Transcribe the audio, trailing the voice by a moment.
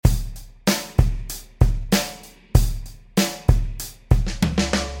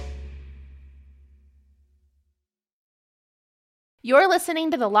You're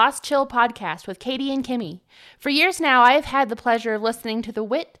listening to the Lost Chill podcast with Katie and Kimmy. For years now, I have had the pleasure of listening to the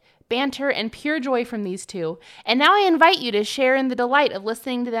wit, banter, and pure joy from these two, and now I invite you to share in the delight of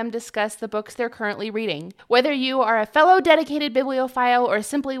listening to them discuss the books they're currently reading. Whether you are a fellow dedicated bibliophile or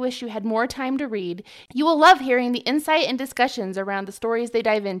simply wish you had more time to read, you will love hearing the insight and discussions around the stories they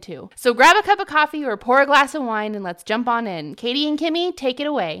dive into. So grab a cup of coffee or pour a glass of wine and let's jump on in. Katie and Kimmy, take it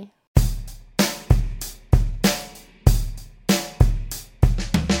away.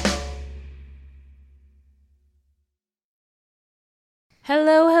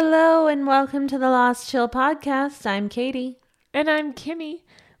 Hello, and welcome to the Lost Chill podcast. I'm Katie. And I'm Kimmy.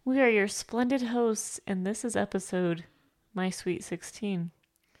 We are your splendid hosts, and this is episode My Sweet 16.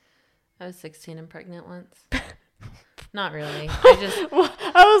 I was 16 and pregnant once. Not really.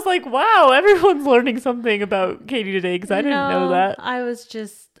 I was like, wow, everyone's learning something about Katie today because I didn't know that.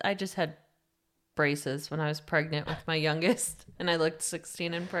 I just had braces when I was pregnant with my youngest, and I looked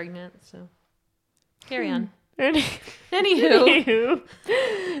 16 and pregnant, so carry on. Anywho,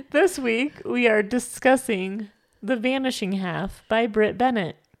 this week we are discussing The Vanishing Half by Britt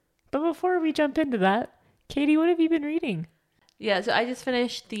Bennett. But before we jump into that, Katie, what have you been reading? Yeah, so I just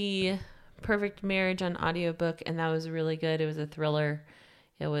finished The Perfect Marriage on audiobook, and that was really good. It was a thriller.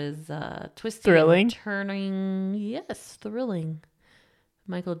 It was twisting, thrilling, and turning. Yes, thrilling.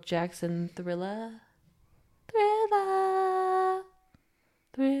 Michael Jackson thriller.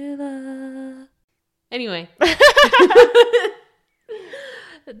 Anyway,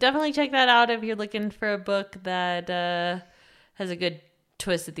 definitely check that out if you're looking for a book that has a good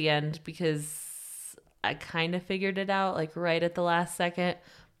twist at the end, because I kind of figured it out like right at the last second,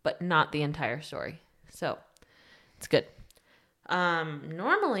 but not the entire story. So it's good.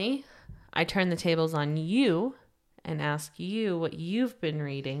 Normally, I turn the tables on you and ask you what you've been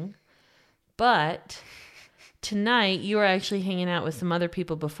reading, but tonight you are actually hanging out with some other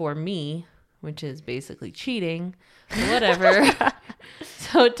people before me, which is basically cheating, but whatever.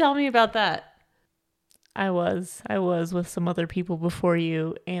 So tell me about that. I was with some other people before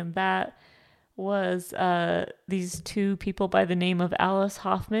you, and that was these two people by the name of Alice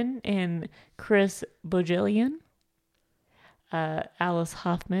Hoffman and Chris Bojelian. Alice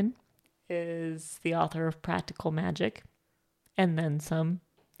Hoffman is the author of Practical Magic, and then some.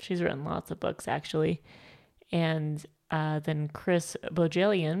 She's written lots of books, actually. And then Chris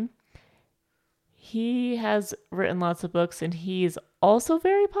Bojelian, he has written lots of books, and he's also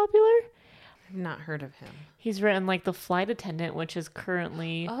very popular. I've not heard of him. He's written like The Flight Attendant, which is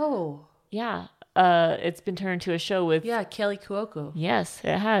currently... Oh. Yeah. It's been turned into a show with... Yeah, Kelly Cuoco. Yes,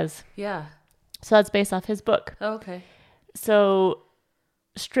 it has. Yeah. So that's based off his book. Oh, okay. So,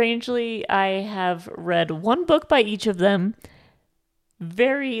 strangely, I have read one book by each of them.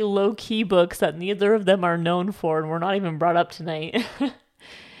 Very low-key books that neither of them are known for, and were not even brought up tonight.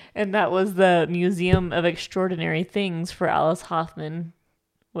 And that was the Museum of Extraordinary Things for Alice Hoffman,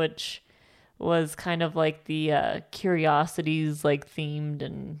 which was kind of like the curiosities like themed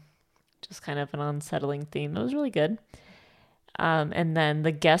and just kind of an unsettling theme. It was really good. And then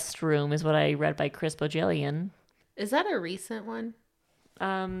The Guest Room is what I read by Chris Bojelian. Is that a recent one?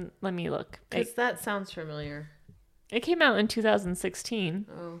 Let me look. Because that sounds familiar. It came out in 2016.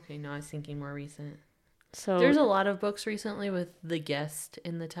 Oh, okay. No, I was thinking more recent. So there's a lot of books recently with The Guest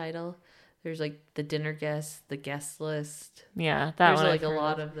in the title. There's like The Dinner Guest, The Guest List. Yeah, there's one. There's like a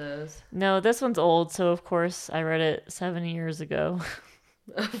lot of those. No, this one's old, so of course I read it 7 years ago.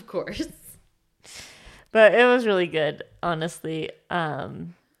 Of course. But it was really good, honestly.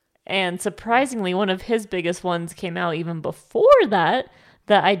 And surprisingly, one of his biggest ones came out even before that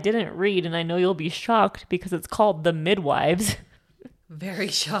I didn't read, and I know you'll be shocked because it's called The Midwives. Very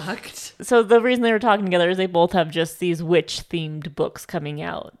shocked. So the reason they were talking together is they both have just these witch-themed books coming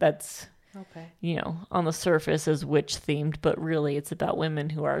out. That's, okay, you know, on the surface is witch-themed, but really it's about women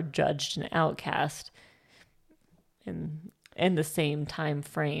who are judged and outcast in the same time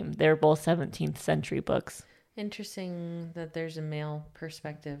frame. They're both 17th century books. Interesting that there's a male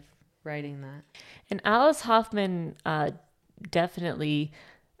perspective writing that. And Alice Hoffman definitely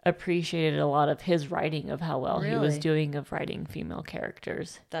appreciated a lot of his writing of how well he was doing of writing female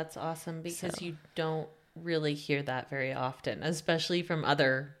characters. That's awesome, because you don't really hear that very often, especially from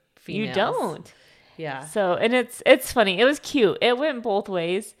other females. You don't. Yeah. So, and it's funny. It was cute. It went both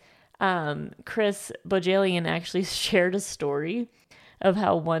ways. Chris Bojelian actually shared a story of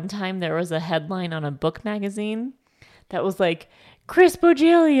how one time there was a headline on a book magazine that was like, Chris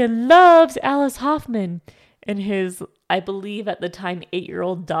Bojelian loves Alice Hoffman. And his, I believe at the time,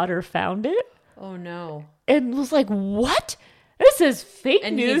 8-year-old daughter found it. Oh, no. And was like, what? This is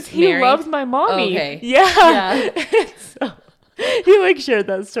fake news. He loves my mommy. Okay. Yeah. So, He like shared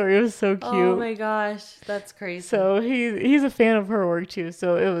that story. It was so cute. Oh my gosh, that's crazy. So he's a fan of her work too.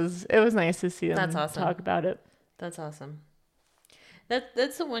 So it was nice to see them That's awesome. talk about it. That's awesome.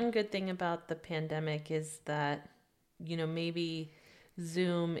 That's the one good thing about the pandemic is that, you know, maybe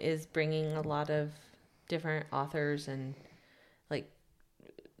Zoom is bringing a lot of different authors and like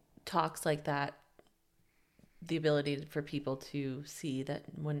talks like that, the ability for people to see that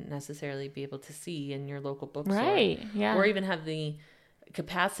wouldn't necessarily be able to see in your local bookstore. Right. Yeah. Or even have the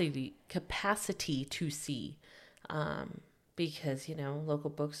capacity to see. Because, you know, local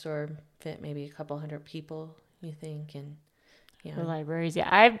bookstore fit maybe a couple hundred people, you think, and yeah. The libraries. Yeah.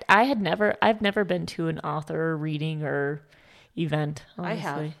 I've never been to an author reading or event.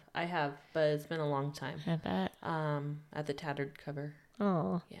 Honestly. I have, but it's been a long time. I bet. At the Tattered Cover.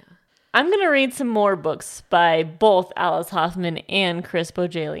 Oh. Yeah. I'm going to read some more books by both Alice Hoffman and Chris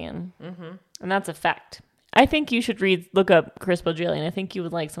Bojalian. Mm-hmm. And that's a fact. I think you should look up Chris Bojalian. I think you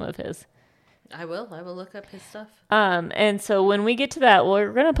would like some of his. I will look up his stuff. And so when we get to that,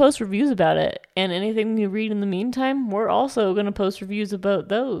 we're going to post reviews about it. And anything you read in the meantime, we're also going to post reviews about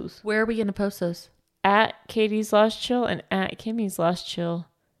those. Where are we going to post those? At Katie's Lost Chill and at Kimmy's Lost Chill.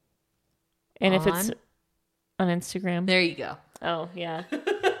 And if it's on Instagram. There you go. Oh, yeah.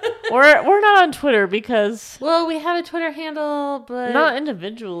 We're not on Twitter because... Well, we have a Twitter handle, but... Not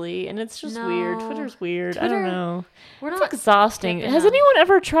individually, and it's just weird. Twitter's weird. I don't know. It's exhausting. Has anyone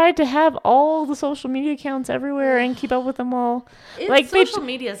ever tried to have all the social media accounts everywhere and keep up with them all? Social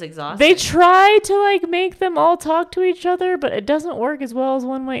media is exhausting. They try to make them all talk to each other, but it doesn't work as well as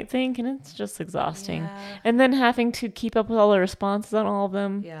one might think, and it's just exhausting. Yeah. And then having to keep up with all the responses on all of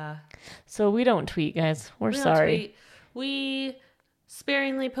them. Yeah. So we don't tweet, guys. We're sorry. We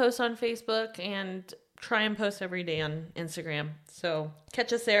sparingly post on Facebook and try and post every day on Instagram. So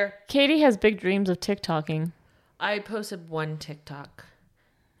catch us there. Katie has big dreams of TikToking. I posted one TikTok.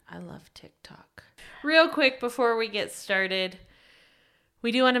 I love TikTok. Real quick before we get started,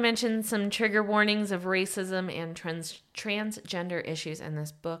 we do want to mention some trigger warnings of racism and transgender issues in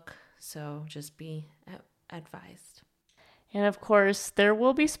this book. So just be advised. And of course, there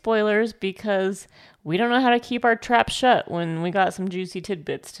will be spoilers because we don't know how to keep our trap shut when we got some juicy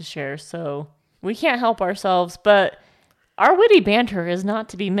tidbits to share. So we can't help ourselves, but our witty banter is not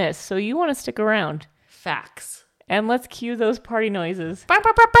to be missed. So you want to stick around. Facts. And let's cue those party noises.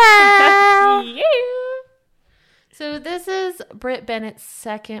 Yeah. So this is Britt Bennett's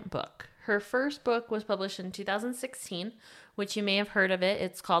second book. Her first book was published in 2016, which you may have heard of it.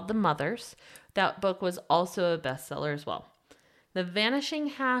 It's called The Mothers. That book was also a bestseller as well. The Vanishing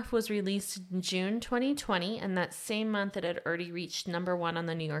Half was released in June 2020, and that same month it had already reached #1 on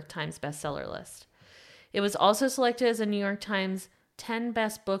the New York Times bestseller list. It was also selected as a New York Times 10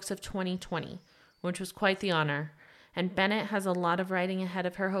 Best Books of 2020, which was quite the honor. And Bennett has a lot of writing ahead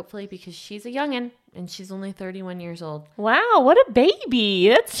of her, hopefully, because she's a youngin', and she's only 31 years old. Wow, what a baby.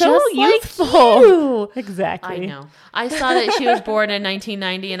 That's so Just youthful. like you. Exactly. I know. I saw that she was born in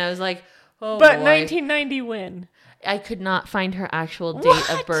 1990, and I was like, oh, but boy. 1990 when? I could not find her actual date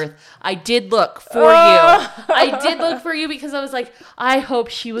of birth. I did look for you. I did look for you because I was like, I hope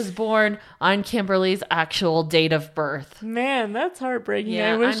she was born on Kimberly's actual date of birth. Man, that's heartbreaking.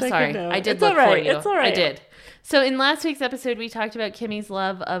 Yeah, I wish I'm sorry. I could know. I did It's look all right. for you. It's all right. I did. So in last week's episode, we talked about Kimmy's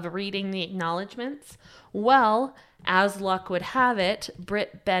love of reading the acknowledgments. Well, as luck would have it,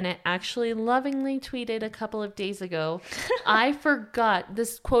 Britt Bennett actually lovingly tweeted a couple of days ago, I forgot,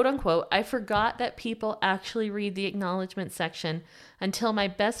 this quote unquote, I forgot that people actually read the acknowledgement section until my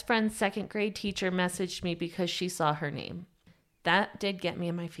best friend's second grade teacher messaged me because she saw her name. That did get me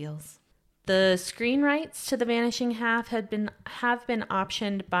in my feels. The screen rights to The Vanishing Half have been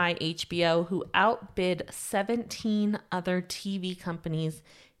optioned by HBO, who outbid 17 other TV companies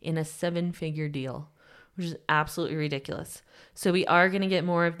in a 7-figure deal, which is absolutely ridiculous. So we are going to get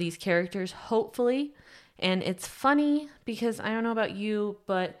more of these characters, hopefully. And it's funny because I don't know about you,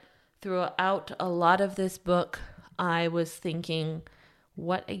 but throughout a lot of this book, I was thinking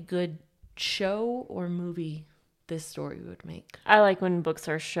what a good show or movie this story would make. I like when books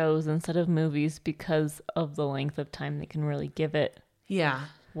are shows instead of movies because of the length of time they can really give it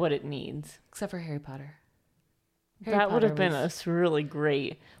what it needs. Except for Harry Potter. That would have been a really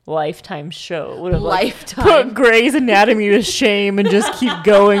great Lifetime show. It would have Lifetime. put Grey's Anatomy to shame and just keep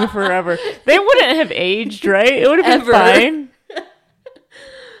going forever. They wouldn't have aged, right? It would have been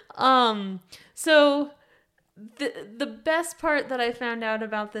fine. So the best part that I found out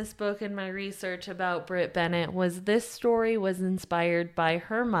about this book in my research about Britt Bennett was this story was inspired by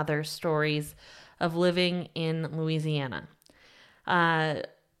her mother's stories of living in Louisiana.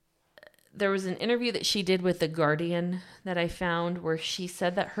 there was an interview that she did with The Guardian that I found where she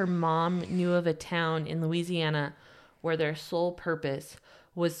said that her mom knew of a town in Louisiana where their sole purpose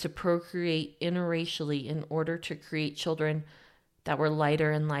was to procreate interracially in order to create children that were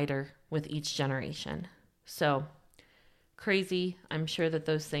lighter and lighter with each generation. So crazy. I'm sure that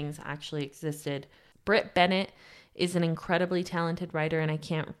those things actually existed. Britt Bennett is an incredibly talented writer, and I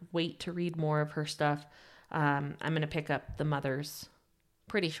can't wait to read more of her stuff. I'm going to pick up The Mothers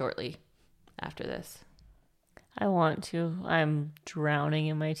pretty shortly after this. I want to. I'm drowning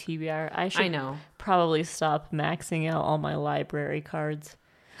in my TBR. I know. Probably stop maxing out all my library cards.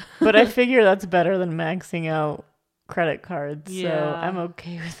 But I figure that's better than maxing out credit cards. Yeah. So I'm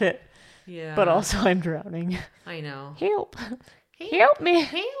okay with it. Yeah. But also I'm drowning. I know. Help. Help me.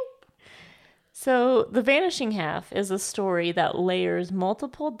 Help. So The Vanishing Half is a story that layers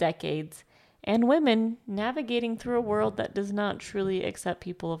multiple decades and women navigating through a world that does not truly accept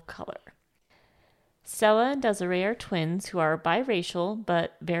people of color. Stella and Desiree are twins who are biracial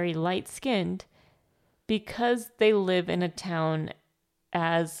but very light-skinned because they live in a town,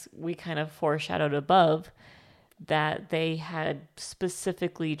 as we kind of foreshadowed above, that they had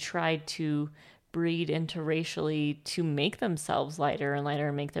specifically tried to breed interracially to make themselves lighter and lighter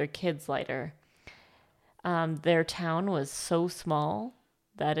and make their kids lighter. Their town was so small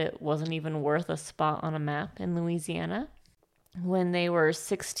that it wasn't even worth a spot on a map in Louisiana. When they were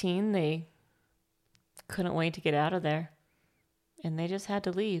 16, they couldn't wait to get out of there, and they just had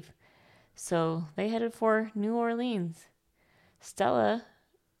to leave. So they headed for New Orleans. Stella,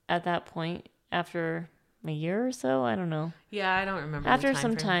 at that point, after a year or so, I don't know. Yeah, I don't remember. After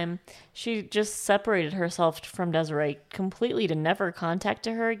some time, she just separated herself from Desiree completely to never contact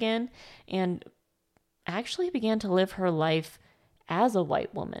her again, and actually began to live her life as a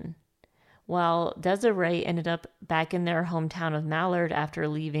white woman, while Desiree ended up back in their hometown of Mallard after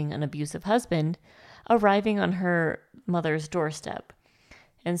leaving an abusive husband, arriving on her mother's doorstep.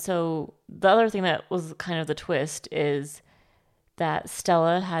 And so the other thing that was kind of the twist is that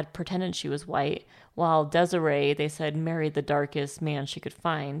Stella had pretended she was white, while Desiree, they said, married the darkest man she could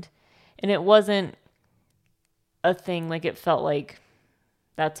find. And it wasn't a thing, like it felt like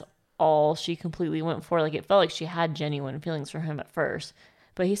that's all she completely went for. Like it felt like she had genuine feelings for him at first,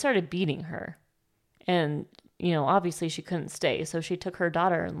 but he started beating her. And, obviously she couldn't stay, so she took her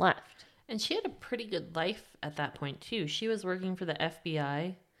daughter and left. And she had a pretty good life at that point, too. She was working for the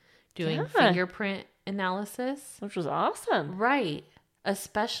FBI doing fingerprint analysis. Which was awesome. Right.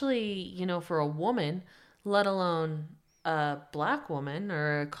 Especially, for a woman, let alone a black woman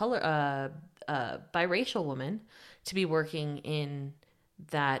or a biracial woman to be working in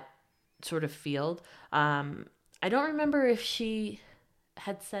that sort of field. I don't remember if she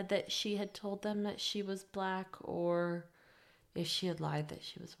had said that she had told them that she was black or if she had lied that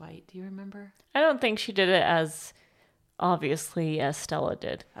she was white. Do you remember? I don't think she did it as obviously as Stella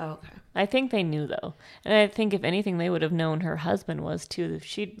did. Oh, okay. I think they knew though. And I think if anything they would have known her husband was too.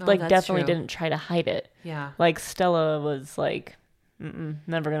 She definitely didn't try to hide it. Yeah. Like Stella was like,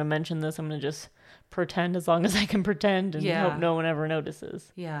 never going to mention this. I'm going to just pretend as long as I can pretend and hope no one ever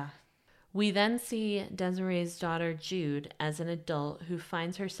notices. Yeah. We then see Desiree's daughter Jude as an adult who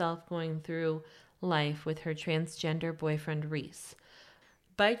finds herself going through life with her transgender boyfriend Reese.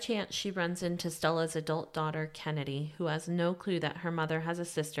 By chance, she runs into Stella's adult daughter Kennedy, who has no clue that her mother has a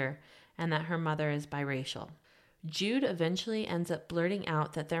sister and that her mother is biracial. Jude eventually ends up blurting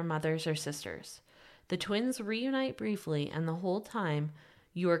out that their mothers are sisters. The twins reunite briefly, and the whole time,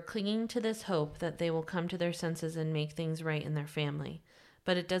 you are clinging to this hope that they will come to their senses and make things right in their family.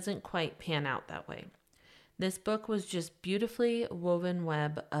 But it doesn't quite pan out that way. This book was just beautifully woven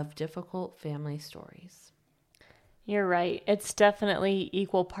web of difficult family stories. You're right. It's definitely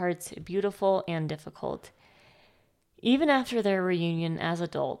equal parts beautiful and difficult. Even after their reunion as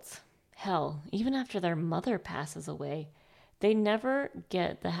adults, hell, even after their mother passes away, they never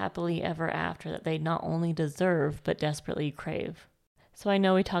get the happily ever after that they not only deserve but desperately crave. So I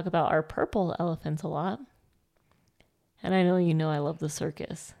know we talk about our purple elephants a lot. And I know I love the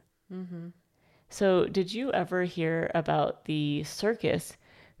circus. Mm-hmm. So did you ever hear about the circus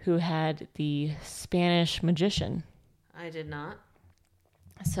who had the Spanish magician? I did not.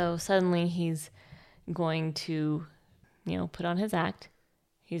 So suddenly he's going to, put on his act.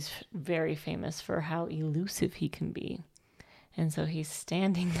 He's very famous for how elusive he can be. And so he's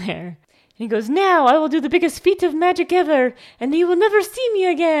standing there. And he goes, "Now I will do the biggest feat of magic ever, and you will never see me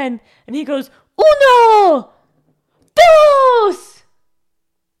again." And he goes, "Uno! Dos!"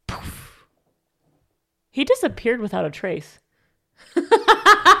 Poof. He disappeared without a trace.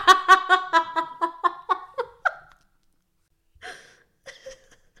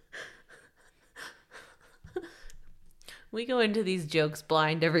 We go into these jokes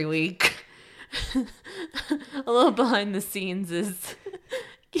blind every week. A little behind the scenes is...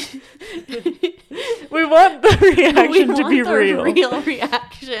 We want the reaction to be real. Real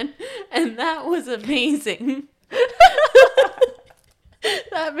reaction. And that was amazing.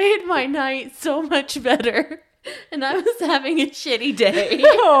 That made my night so much better. And I was having a shitty day.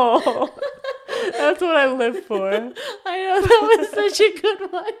 Oh, that's what I live for. I know, that was such a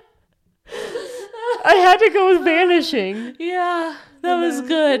good one. I had to go with Vanishing. Yeah, that was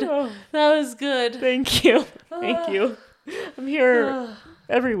good. Oh, That was good. thank you. Thank you. I'm here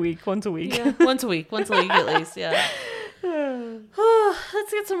every week, once a week. Yeah, once a week at least, yeah.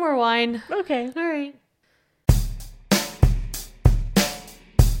 Let's get some more wine. Okay. All right.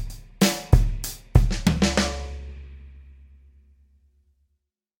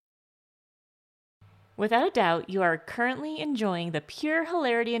 Without a doubt, you are currently enjoying the pure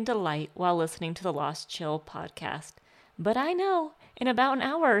hilarity and delight while listening to the Lost Chill podcast. But I know, in about an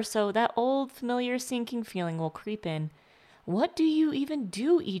hour or so, that old familiar sinking feeling will creep in. What do you even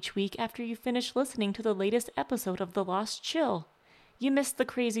do each week after you finish listening to the latest episode of The Lost Chill? You missed the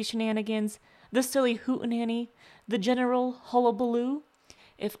crazy shenanigans, the silly hootenanny, the general hullabaloo?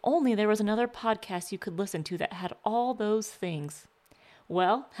 If only there was another podcast you could listen to that had all those things.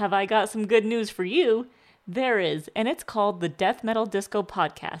 Well, have I got some good news for you? There is, and it's called the Death Metal Disco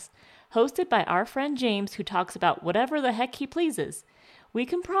Podcast, hosted by our friend James, who talks about whatever the heck he pleases. We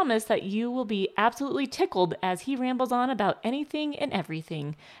can promise that you will be absolutely tickled as he rambles on about anything and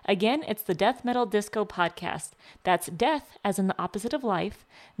everything. Again, it's the Death Metal Disco Podcast. That's death as in the opposite of life,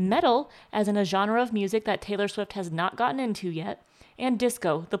 metal as in a genre of music that Taylor Swift has not gotten into yet, and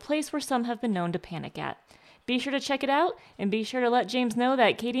disco, the place where some have been known to panic at. Be sure to check it out, and be sure to let James know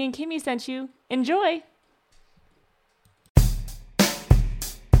that Katie and Kimmy sent you. Enjoy!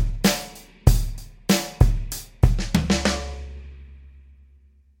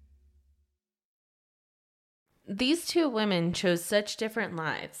 These two women chose such different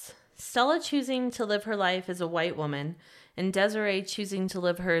lives. Stella choosing to live her life as a white woman, and Desiree choosing to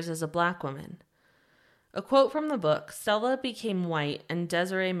live hers as a black woman. A quote from the book, Stella became white, and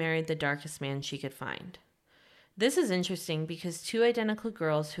Desiree married the darkest man she could find. This is interesting because two identical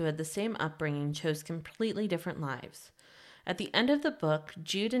girls who had the same upbringing chose completely different lives. At the end of the book,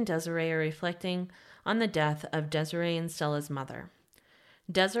 Jude and Desiree are reflecting on the death of Desiree and Stella's mother.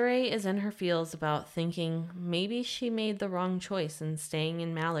 Desiree is in her feels about thinking maybe she made the wrong choice in staying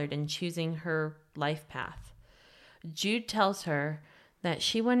in Mallard and choosing her life path. Jude tells her that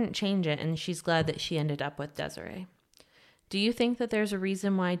she wouldn't change it and she's glad that she ended up with Desiree. Do you think that there's a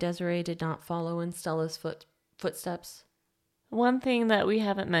reason why Desiree did not follow in Stella's footsteps? One thing that we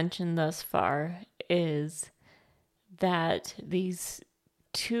haven't mentioned thus far is that these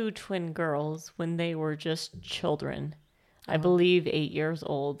two twin girls, when they were just children, I believe 8 years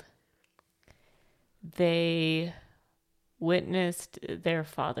old, they witnessed their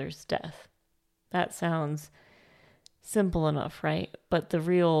father's death. That sounds simple enough, right? But the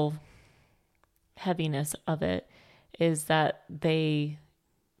real heaviness of it is that they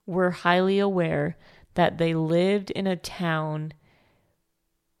were highly aware that they lived in a town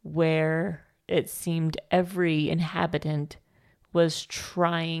where it seemed every inhabitant was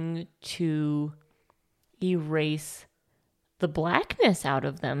trying to erase the blackness out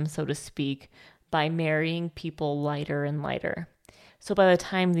of them, so to speak, by marrying people lighter and lighter. So by the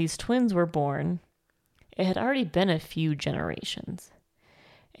time these twins were born, it had already been a few generations.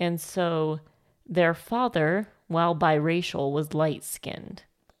 And so their father, while biracial, was light-skinned.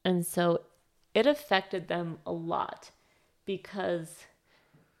 And so it affected them a lot because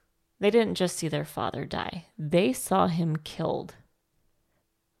they didn't just see their father die. They saw him killed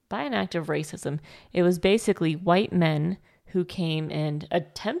by an act of racism. It was basically white men who came and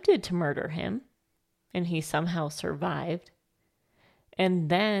attempted to murder him, and he somehow survived. And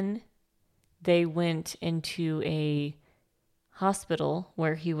then they went into a hospital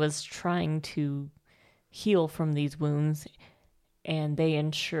where he was trying to heal from these wounds, and they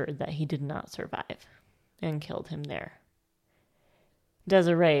ensured that he did not survive and killed him there.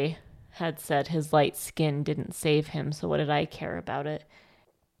 Desiree had said his light skin didn't save him, so what did I care about it?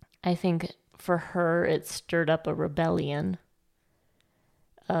 I think for her, it stirred up a rebellion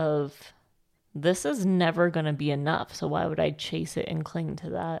of, this is never going to be enough, so why would I chase it and cling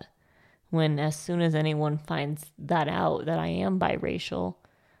to that? When as soon as anyone finds that out, that I am biracial,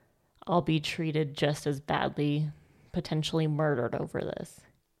 I'll be treated just as badly, potentially murdered over this.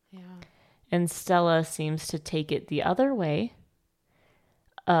 Yeah. And Stella seems to take it the other way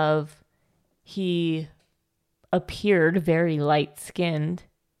of, he appeared very light-skinned,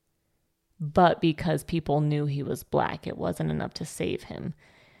 But because people knew he was black, it wasn't enough to save him.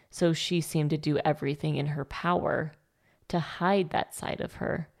 So she seemed to do everything in her power to hide that side of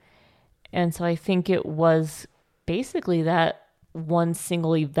her. And so I think it was basically that one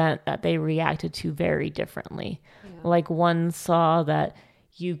single event that they reacted to very differently. Yeah. Like one saw that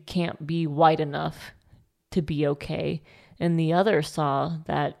you can't be white enough to be okay. And the other saw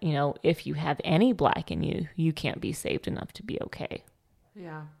that, you know, if you have any black in you, you can't be saved enough to be okay.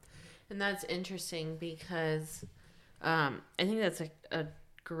 Yeah. And that's interesting because I think that's a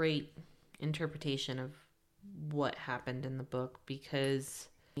great interpretation of what happened in the book, because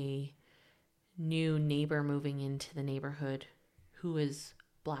a new neighbor moving into the neighborhood who is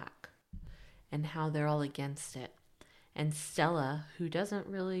black and how they're all against it. And Stella, who isn't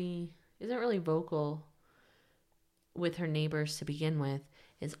really vocal with her neighbors to begin with,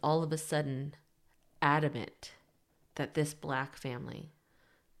 is all of a sudden adamant that this black family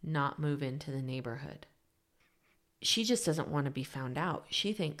not move into the neighborhood. She just doesn't want to be found out.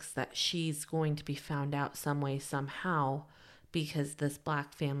 She thinks that she's going to be found out some way, somehow, because this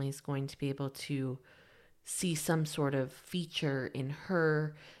black family is going to be able to see some sort of feature in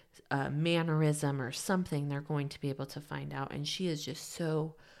her mannerism or something. They're going to be able to find out. And she is just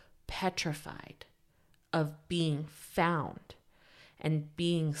so petrified of being found and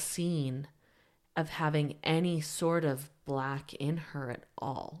being seen, of having any sort of black in her at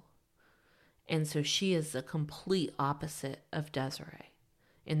all. And so she is the complete opposite of Desiree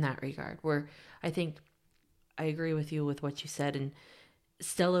in that regard, where I think I agree with you with what you said. And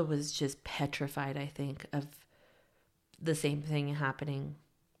Stella was just petrified, I think, of the same thing happening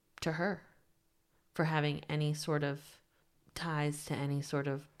to her, for having any sort of ties to any sort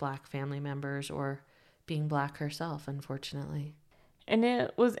of black family members or being black herself, unfortunately. And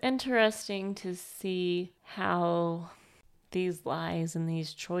it was interesting to see how these lies and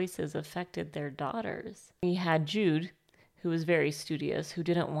these choices affected their daughters. We had Jude, who was very studious, who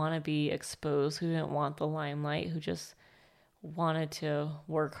didn't want to be exposed, who didn't want the limelight, who just wanted to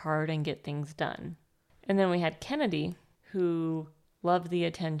work hard and get things done. And then we had Kennedy, who loved the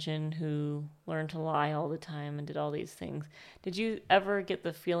attention, who learned to lie all the time and did all these things. Did you ever get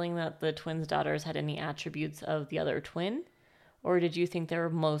the feeling that the twins' daughters had any attributes of the other twin? Or did you think they were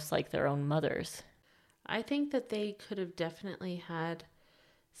most like their own mothers? I think that they could have definitely had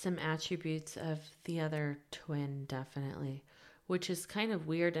some attributes of the other twin, definitely, which is kind of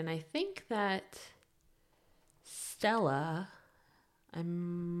weird. And I think that Stella, I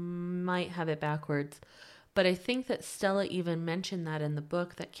might have it backwards, but I think that Stella even mentioned that in the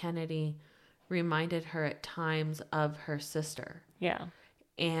book, that Kennedy reminded her at times of her sister. Yeah.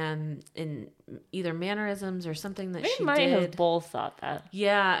 And in either mannerisms or something that they she might did. have both thought that.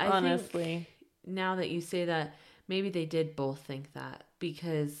 Yeah, honestly. Think now that you say that, maybe they did both think that,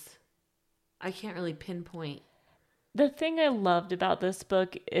 because I can't really pinpoint. The thing I loved about this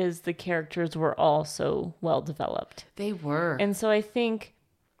book is the characters were all so well developed. They were. And so I think,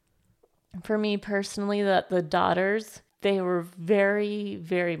 for me personally, that the daughters, they were very,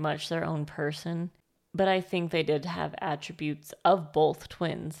 very much their own person. But I think they did have attributes of both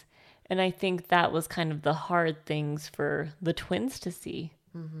twins. And I think that was kind of the hard things for the twins to see.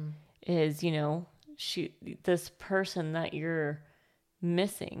 Mm-hmm. Is, you know, this person that you're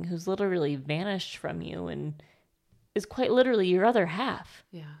missing, who's literally vanished from you and is quite literally your other half.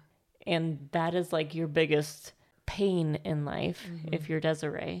 Yeah. And that is like your biggest pain in life, mm-hmm. if you're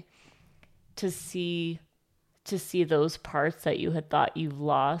Desiree, to see those parts that you had thought you've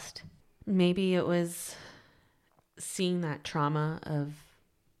lost. Maybe it was seeing that trauma of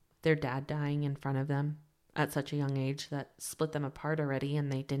their dad dying in front of them at such a young age that split them apart already, and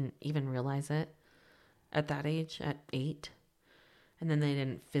they didn't even realize it at that age, at 8. And then they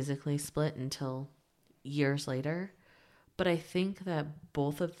didn't physically split until years later. But I think that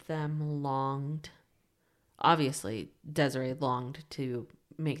both of them longed, obviously Desiree longed to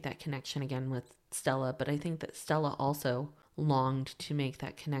make that connection again with Stella, but I think that Stella also longed to make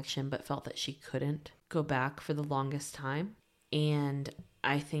that connection but felt that she couldn't go back for the longest time. And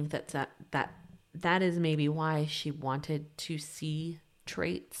I think that is maybe why she wanted to see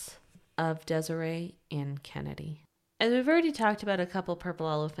traits of Desiree and Kennedy. As we've already talked about a couple purple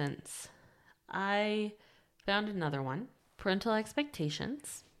elephants, I found another one, parental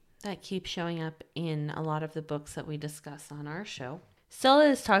expectations, that keeps showing up in a lot of the books that we discuss on our show. Stella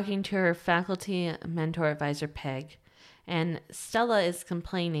is talking to her faculty mentor advisor, Peg, and Stella is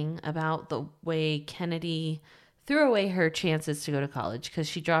complaining about the way Kennedy threw away her chances to go to college because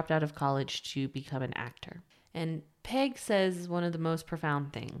she dropped out of college to become an actor. And Peg says one of the most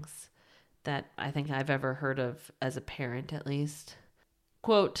profound things that I think I've ever heard of as a parent, at least.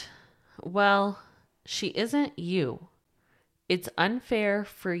 Quote, Well, she isn't you. It's unfair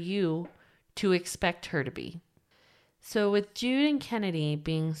for you to expect her to be. So with Jude and Kennedy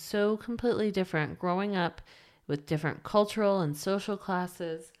being so completely different, growing up with different cultural and social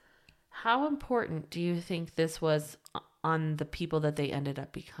classes, how important do you think this was on the people that they ended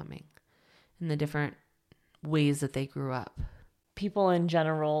up becoming and the different ways that they grew up? People in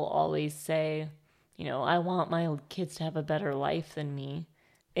general always say, I want my kids to have a better life than me.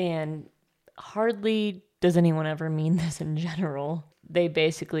 And hardly does anyone ever mean this in general. They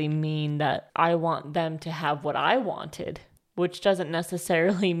basically mean that I want them to have what I wanted, which doesn't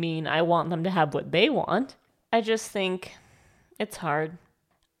necessarily mean I want them to have what they want. I just think it's hard.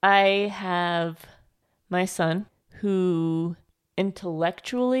 I have my son who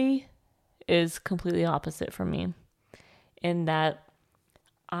intellectually is completely opposite from me in that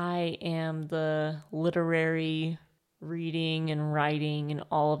I am the literary reading and writing and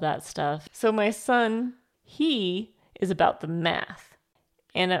all of that stuff. So my son, he is about the math.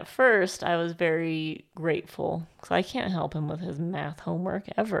 And at first I was very grateful because I can't help him with his math homework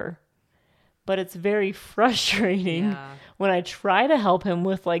ever. But it's very frustrating when I try to help him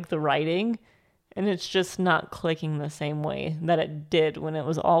with like the writing and it's just not clicking the same way that it did when it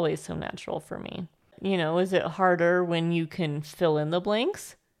was always so natural for me. Is it harder when you can fill in the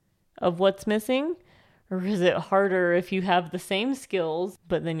blanks of what's missing? Or is it harder if you have the same skills,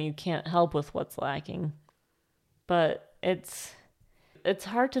 but then you can't help with what's lacking? But it's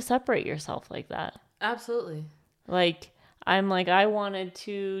hard to separate yourself like that. Absolutely. Like, I wanted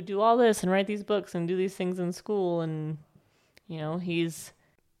to do all this and write these books and do these things in school. And, he's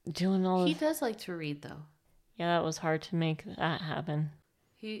doing all He does like to read, though. Yeah, that was hard to make that happen.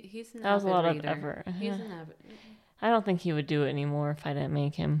 He's an That was a lot reader. of effort. He's an avid. I don't think he would do it anymore if I didn't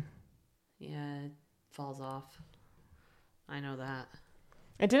make him. Yeah, it falls off. I know that.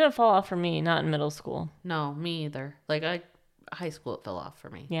 It didn't fall off for me, not in middle school. No, me either. High school, it fell off for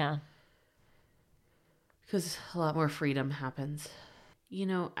me. Yeah. Because a lot more freedom happens.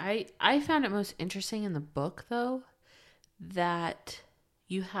 I found it most interesting in the book, though, that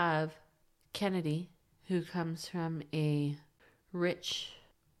you have Kennedy, who comes from a rich,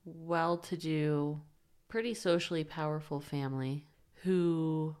 well-to-do, pretty socially powerful family,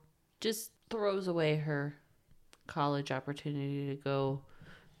 who just throws away her college opportunity to go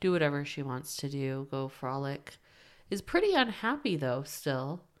do whatever she wants to do, go frolic. Is pretty unhappy, though,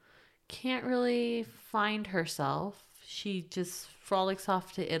 still. Can't really find herself. She just frolics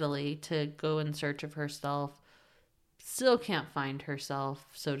off to Italy to go in search of herself. Still can't find herself,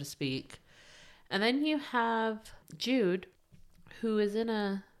 so to speak. And then you have Jude, who is in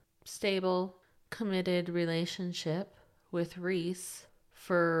a stable, committed relationship with Reese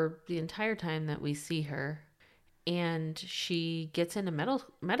for the entire time that we see her. And she gets into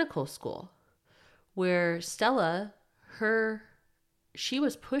medical school, where Stella, she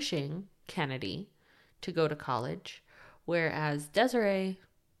was pushing Kennedy to go to college, whereas Desiree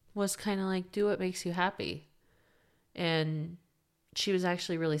was kind of like, do what makes you happy. And she was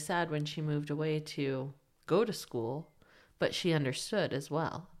actually really sad when she moved away to go to school, but she understood as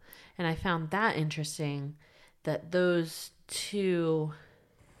well. And I found that interesting, that those two,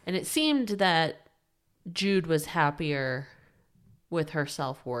 and it seemed that Jude was happier with her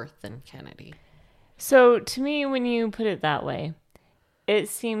self-worth than Kennedy. So to me, when you put it that way, it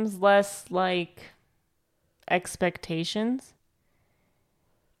seems less like expectations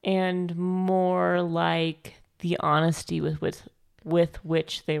and more like the honesty with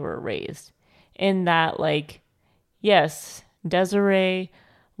which they were raised. In that, yes, Desiree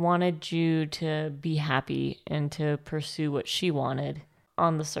wanted Jude to be happy and to pursue what she wanted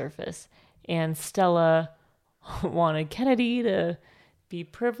on the surface. And Stella wanted Kennedy to be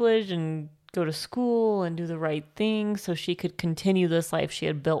privileged and go to school and do the right thing so she could continue this life she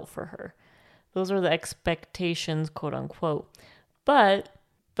had built for her. Those are the expectations, quote unquote. But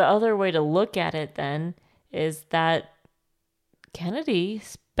the other way to look at it then is that Kennedy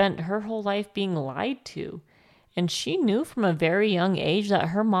spent her whole life being lied to. And she knew from a very young age that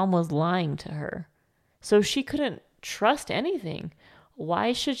her mom was lying to her. So she couldn't trust anything.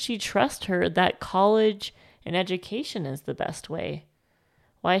 Why should she trust her that college and education is the best way?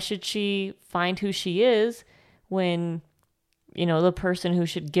 Why should she find who she is when, the person who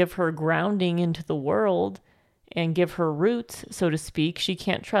should give her grounding into the world and give her roots, so to speak, she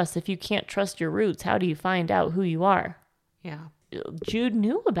can't trust? If you can't trust your roots, how do you find out who you are? Yeah. Jude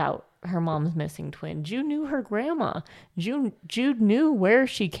knew about her mom's missing twin. Jude knew her grandma. Jude knew where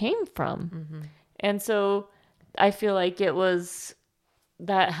she came from. Mm-hmm. And so I feel like it was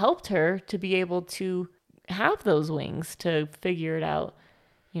that helped her to be able to have those wings to figure it out.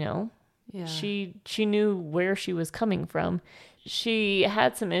 Yeah. She knew where she was coming from. She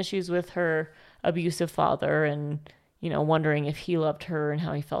had some issues with her abusive father and, wondering if he loved her and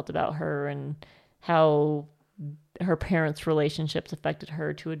how he felt about her and how her parents' relationships affected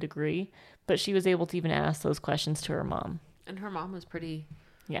her to a degree. But she was able to even ask those questions to her mom. And her mom was pretty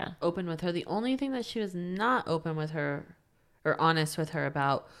Yeah. open with her. The only thing that she was not open with her or honest with her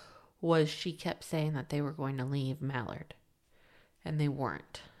about was she kept saying that they were going to leave Mallard. And they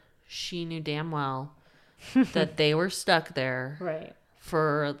weren't. She knew damn well that they were stuck there Right.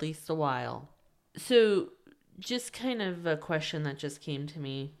 for at least a while. So just kind of a question that just came to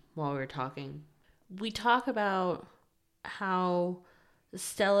me while we were talking. We talk about how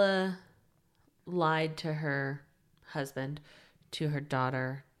Stella lied to her husband, to her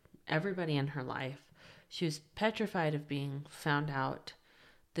daughter, everybody in her life. She was petrified of being found out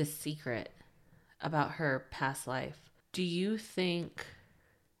this secret about her past life. Do you think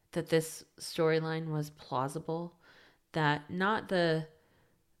that this storyline was plausible? That not the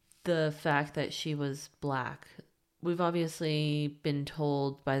fact that she was black. We've obviously been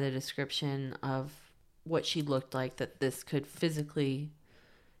told by the description of what she looked like that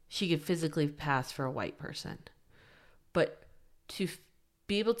she could physically pass for a white person. But to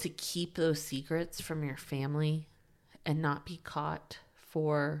be able to keep those secrets from your family and not be caught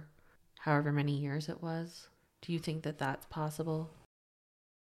for however many years it was, do you think that that's possible?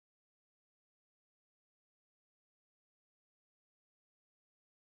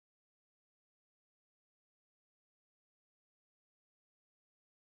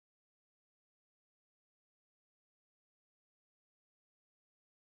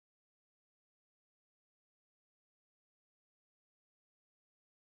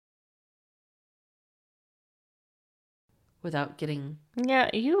 Without getting... Yeah,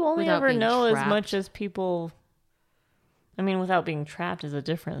 you only Without ever being know as trapped. much as people... I mean, without being trapped is a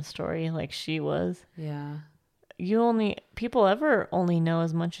different story, like she was. Yeah. People ever only know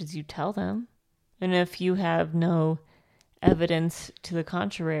as much as you tell them. And if you have no evidence to the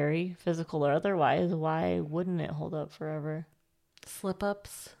contrary, physical or otherwise, why wouldn't it hold up forever?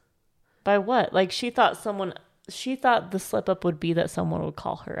 Slip-ups? By what? Like she thought the slip up would be that someone would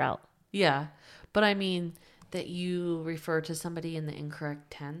call her out. Yeah. But I mean that you refer to somebody in the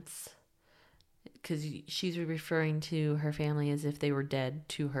incorrect tense. Because she's referring to her family as if they were dead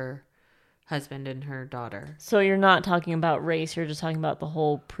to her husband and her daughter. So you're not talking about race, you're just talking about the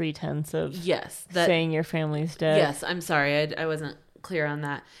whole pretense of saying your family's dead. Yes, I'm sorry. I wasn't clear on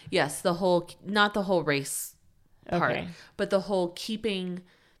that. Yes, not the whole race part, Okay. but the whole keeping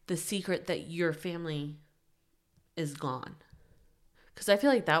the secret that your family is gone. Because I feel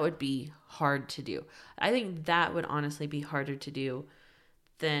like that would be hard to do. I think that would honestly be harder to do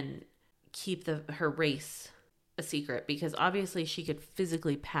than keep her race a secret, because obviously she could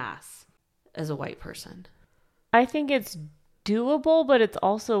physically pass as a white person. I think it's doable, but it's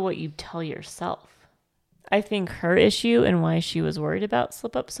also what you tell yourself. I think her issue and why she was worried about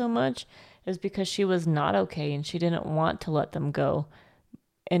slip up so much is because she was not okay and she didn't want to let them go.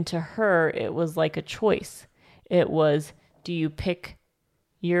 And to her, it was like a choice. It was, do you pick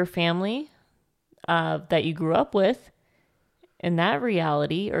your family that you grew up with in that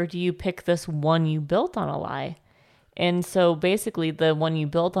reality, or do you pick this one you built on a lie? And so basically the one you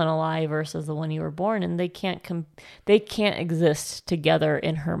built on a lie versus the one you were born in, they can't exist together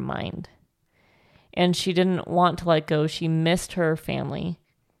in her mind. And she didn't want to let go. She missed her family.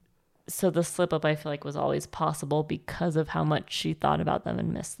 So the slip up, I feel like, was always possible because of how much she thought about them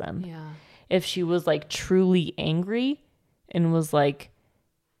and missed them. Yeah. If she was like truly angry and was like,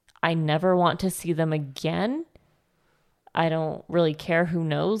 I never want to see them again, I don't really care who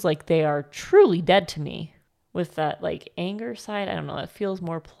knows. Like, they are truly dead to me. With that, like, anger side, I don't know. It feels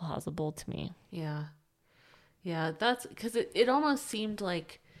more plausible to me. Yeah. Yeah, that's because it almost seemed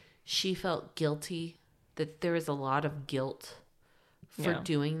like she felt guilty, that there was a lot of guilt for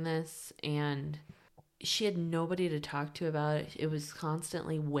doing this, and she had nobody to talk to about it. It was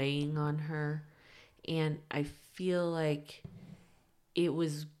constantly weighing on her, and I feel like it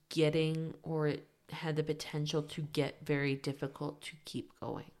was it had the potential to get very difficult to keep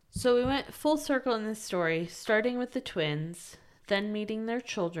going. So we went full circle in this story, starting with the twins, then meeting their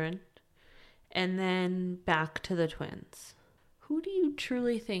children, and then back to the twins. Who do you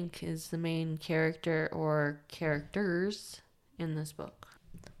truly think is the main character or characters in this book?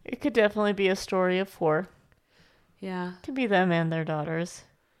 It could definitely be a story of 4. Yeah. It could be them and their daughters.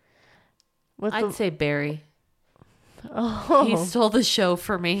 I'd say Barry. Oh. He stole the show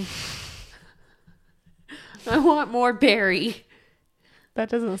for me. I want more Barry. That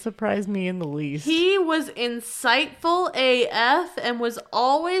doesn't surprise me in the least. He was insightful AF and was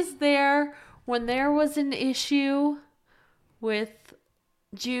always there when there was an issue with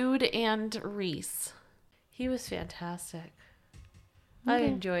Jude and Reese. He was fantastic. I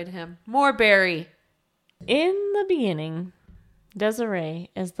enjoyed him. More Barry. In the beginning, Desiree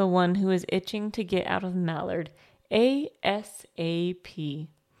is the one who is itching to get out of Mallard ASAP,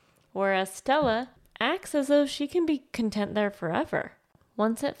 whereas Stella acts as though she can be content there forever.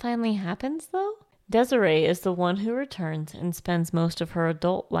 Once it finally happens, though, Desiree is the one who returns and spends most of her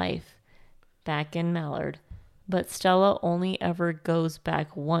adult life back in Mallard, but Stella only ever goes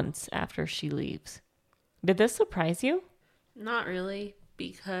back once after she leaves. Did this surprise you? Not really,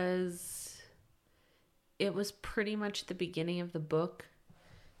 because it was pretty much the beginning of the book,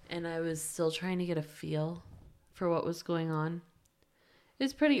 and I was still trying to get a feel for what was going on. It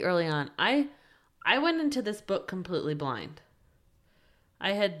was pretty early on. I went into this book completely blind.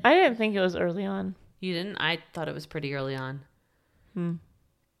 I didn't think it was early on. You didn't? I thought it was pretty early on.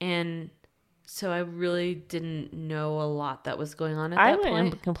 And so I really didn't know a lot that was going on at that point. I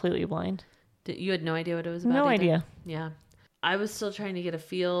went in completely blind. You had no idea what it was about? No either? idea. Yeah. I was still trying to get a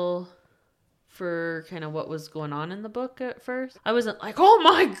feel for kind of what was going on in the book at first. I wasn't like, oh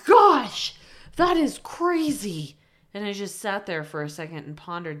my gosh, that is crazy. And I just sat there for a second and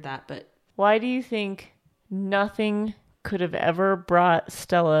pondered that. But why do you think nothing could have ever brought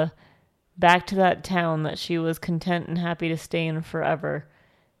Stella back to that town that she was content and happy to stay in forever,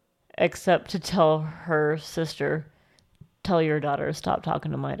 except to tell her sister, tell your daughter, stop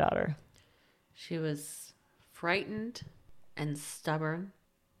talking to my daughter? She was frightened and stubborn.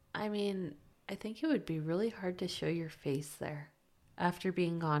 I mean, I think it would be really hard to show your face there after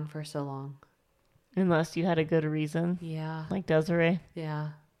being gone for so long. Unless you had a good reason. Yeah. Like Desiree. Yeah.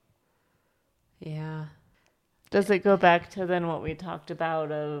 Yeah. Does it go back to then what we talked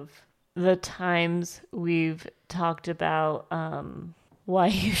about of the times we've talked about why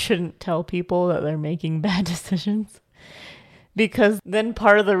you shouldn't tell people that they're making bad decisions? Because then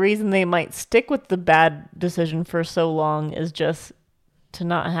part of the reason they might stick with the bad decision for so long is just to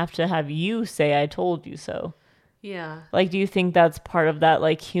not have to have you say, I told you so. Yeah. Like, do you think that's part of that,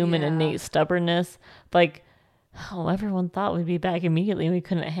 like, human innate stubbornness? Like, oh, everyone thought we'd be back immediately and we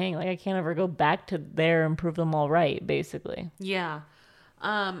couldn't hang. Like, I can't ever go back to there and prove them all right, basically. Yeah.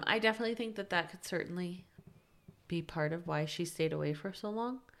 I definitely think that could certainly be part of why she stayed away for so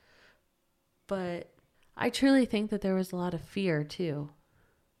long. But I truly think that there was a lot of fear, too.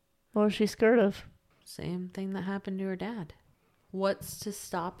 What was she scared of? Same thing that happened to her dad. What's to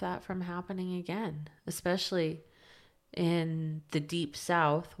stop that from happening again? Especially in the deep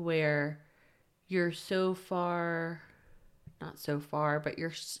south where you're so far, not so far, but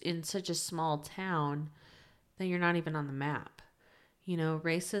you're in such a small town that you're not even on the map. You know,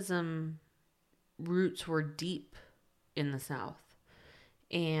 racism roots were deep in the South.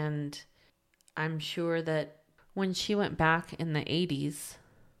 And I'm sure that when she went back in the 80s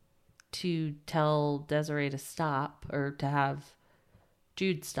to tell Desiree to stop or to have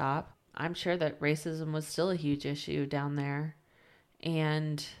Jude stop, I'm sure that racism was still a huge issue down there.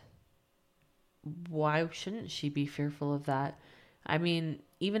 And why shouldn't she be fearful of that? I mean,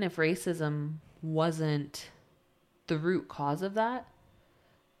 even if racism wasn't the root cause of that,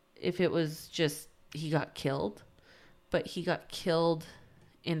 if it was just he got killed, but he got killed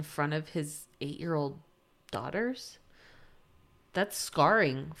in front of his 8-year-old daughters, that's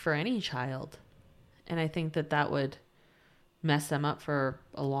scarring for any child. And I think that would mess them up for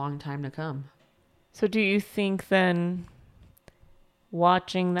a long time to come. So do you think then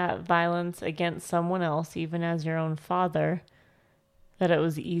watching that violence against someone else, even as your own father, that it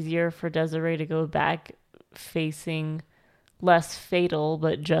was easier for Desiree to go back facing less fatal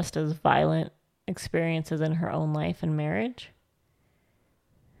but just as violent experiences in her own life and marriage?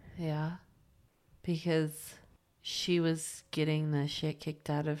 Yeah, because she was getting the shit kicked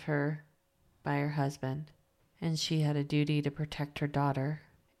out of her by her husband, and she had a duty to protect her daughter.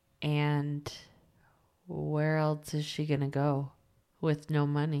 And where else is she gonna go with no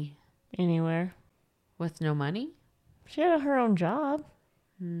money? Anywhere. With no money? She had her own job.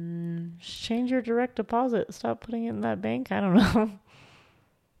 Just change your direct deposit. Stop putting it in that bank. I don't know.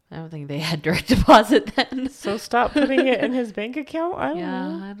 I don't think they had direct deposit then. So stop putting it in his bank account? I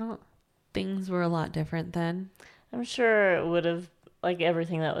don't know. Things were a lot different then. I'm sure it would have, like,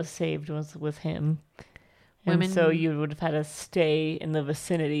 everything that was saved was with him. Women, and so you would have had to stay in the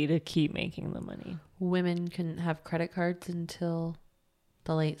vicinity to keep making the money. Women couldn't have credit cards until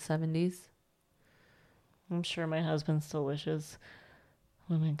the late 70s. I'm sure my husband still wishes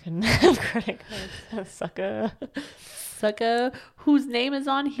Women couldn't have credit cards. Sucker, whose name is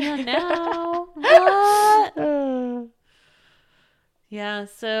on here now? What? Yeah,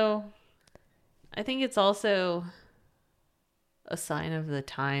 so I think it's also a sign of the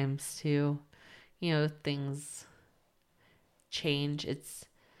times too. Things change.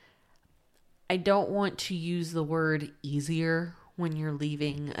 I don't want to use the word easier when you're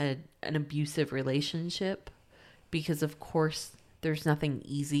leaving an abusive relationship, because of course there's nothing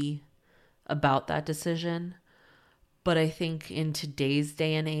easy about that decision. But I think in today's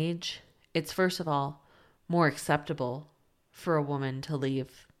day and age, it's first of all more acceptable for a woman to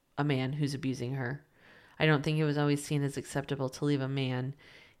leave a man who's abusing her. I don't think it was always seen as acceptable to leave a man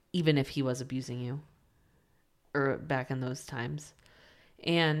even if he was abusing you, or back in those times.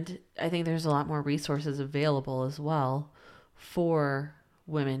 And I think there's a lot more resources available as well for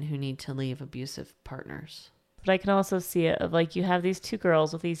women who need to leave abusive partners. But I can also see it of like, you have these two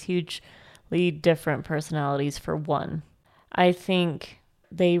girls with these hugely different personalities for one. I think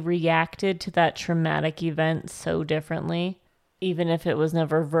they reacted to that traumatic event so differently, even if it was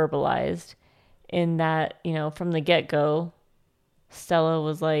never verbalized, in that, from the get-go, Stella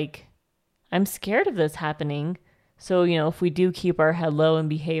was like, I'm scared of this happening. So, if we do keep our head low and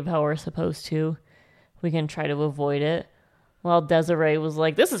behave how we're supposed to, we can try to avoid it. While Desiree was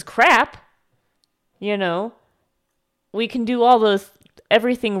like, this is crap. We can do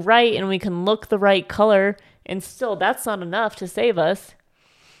everything right, and we can look the right color, and still that's not enough to save us.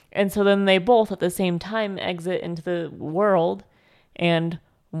 And so then they both at the same time exit into the world, and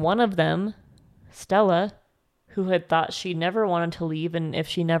one of them, Stella, who had thought she never wanted to leave, and if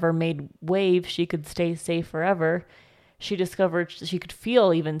she never made waves, she could stay safe forever, she discovered she could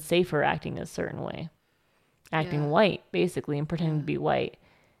feel even safer acting a certain way. Acting white, basically, and pretending to be white.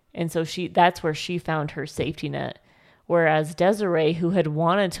 And so that's where she found her safety net. Whereas Desiree, who had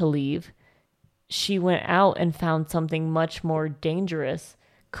wanted to leave, she went out and found something much more dangerous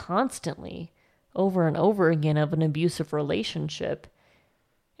constantly, over and over again, of an abusive relationship.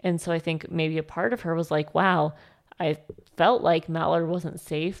 And so I think maybe a part of her was like, wow, I felt like Mallard wasn't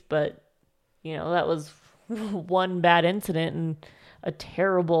safe, but, that was one bad incident and a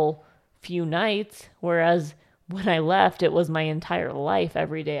terrible few nights. Whereas when I left, it was my entire life.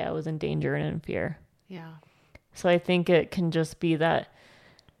 Every day I was in danger and in fear. Yeah. So I think it can just be that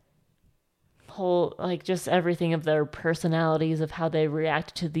whole, like, just everything of their personalities, of how they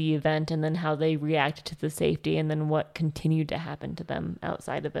react to the event, and then how they react to the safety, and then what continued to happen to them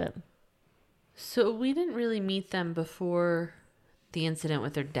outside of it. So we didn't really meet them before the incident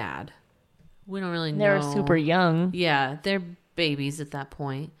with their dad. We don't really know. They were super young. Yeah, they're babies at that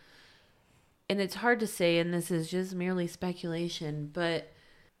point. And it's hard to say, and this is just merely speculation, but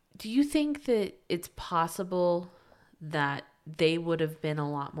do you think that it's possible that they would have been a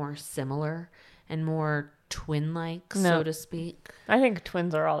lot more similar and more twin-like, so to speak? I think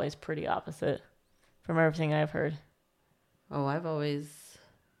twins are always pretty opposite from everything I've heard. Oh, I've always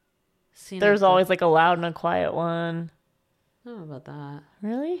seen There's always like a loud and a quiet one. I don't know about that.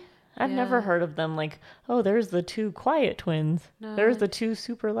 Really? I've never heard of them like, oh, there's the two quiet twins. No, there's the two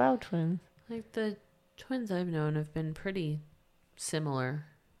super loud twins. Like the twins I've known have been pretty similar.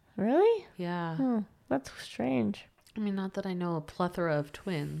 Really? Yeah. That's strange. I mean, not that I know a plethora of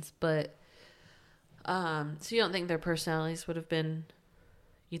twins, but so you don't think their personalities would have been,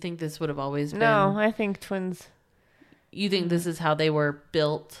 you think this would have always been? No, I think twins. You think this is how they were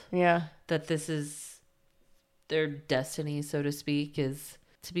built? Yeah. That this is their destiny, so to speak, is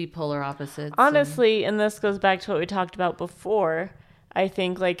to be polar opposites? Honestly, and this goes back to what we talked about before, I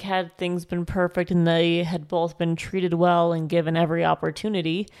think, like, had things been perfect and they had both been treated well and given every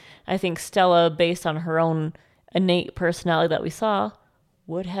opportunity, I think Stella, based on her own innate personality that we saw,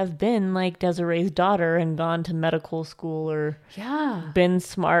 would have been like Desiree's daughter and gone to medical school or been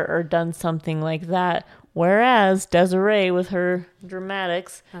smart or done something like that. Whereas Desiree, with her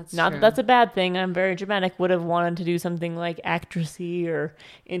dramatics, that that's a bad thing, I'm very dramatic, would have wanted to do something like actressy or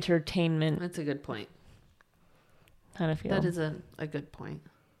entertainment. That's a good point. Kind of feel. That is a good point.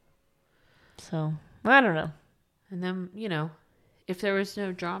 So, I don't know. And then, if there was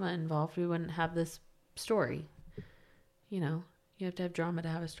no drama involved, we wouldn't have this story. You have to have drama to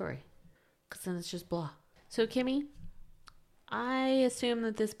have a story. Because then it's just blah. So, Kimmy, I assume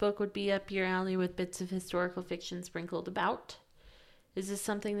that this book would be up your alley with bits of historical fiction sprinkled about. Is this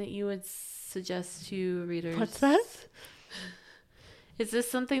something that you would suggest to readers? What's that? Is this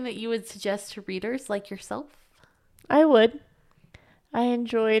something that you would suggest to readers like yourself? I would. I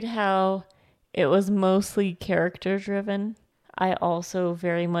enjoyed how it was mostly character driven. I also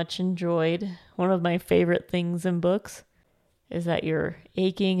very much enjoyed one of my favorite things in books is that you're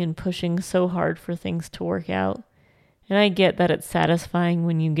aching and pushing so hard for things to work out. And I get that it's satisfying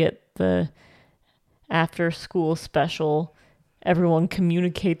when you get the after school special, everyone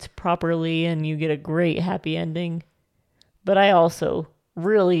communicates properly and you get a great happy ending. But I also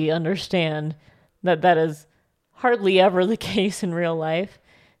really understand that that is hardly ever the case in real life.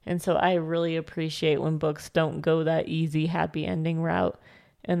 And so I really appreciate when books don't go that easy happy ending route,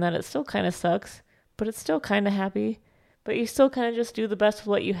 and that it still kind of sucks, but it's still kind of happy. But you still kind of just do the best with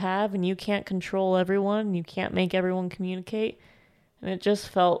what you have, and you can't control everyone. You can't make everyone communicate. And it just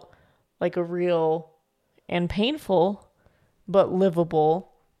felt like a real and painful but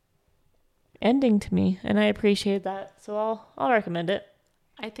livable ending to me, and I appreciate that. So I'll recommend it.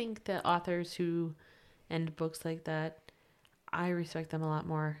 I think that authors who end books like that, I respect them a lot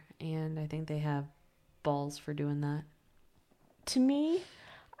more, and I think they have balls for doing that. To me,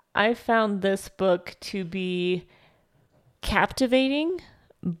 I found this book to be captivating,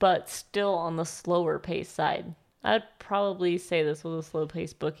 but still on the slower pace side. I'd probably say this was a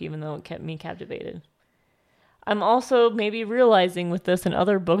slow-paced book, even though it kept me captivated. I'm also maybe realizing with this and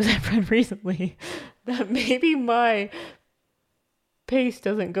other books I've read recently that maybe my pace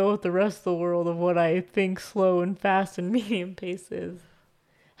doesn't go with the rest of the world of what I think slow and fast and medium pace is.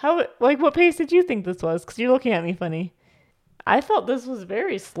 What pace did you think this was? Because you're looking at me funny. I felt this was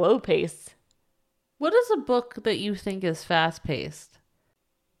very slow paced. What is a book that you think is fast paced?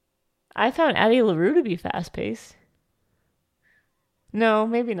 I found Addie LaRue to be fast paced. No,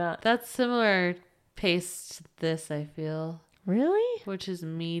 maybe not. That's similar pace to this, I feel. Really? Which is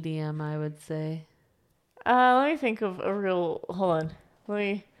medium, I would say. Let me think of a real. Hold on.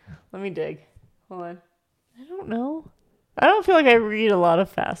 Let me dig. Hold on. I don't know. I don't feel like I read a lot of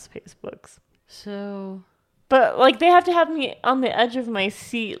fast-paced books. So, but like they have to have me on the edge of my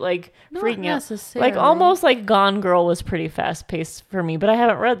seat, like not freaking necessarily. out. Like almost like Gone Girl was pretty fast-paced for me, but I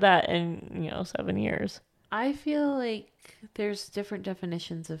haven't read that in 7 years. I feel like there's different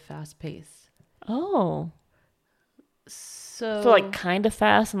definitions of fast-paced. Oh. So like kind of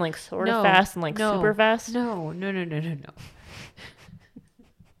fast and like sort of fast and like super fast? No.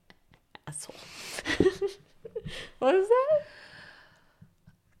 Asshole. What is that?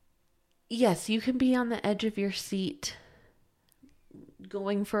 Yes, you can be on the edge of your seat,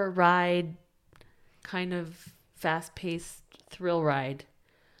 going for a ride, kind of fast-paced thrill ride.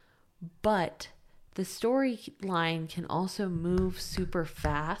 But the storyline can also move super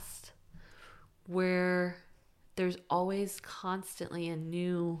fast, where there's always constantly a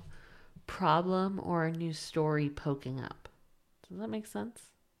new problem or a new story poking up. Does that make sense?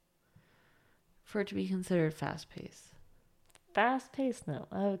 For it to be considered fast-paced. Fast-paced? No.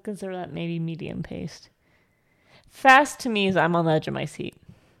 I would consider that maybe medium-paced. Fast to me is I'm on the edge of my seat.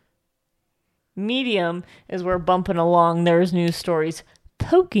 Medium is we're bumping along. There's new stories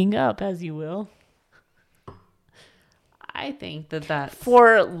poking up, as you will. I think that's...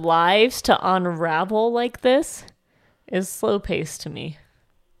 For lives to unravel like this is slow-paced to me.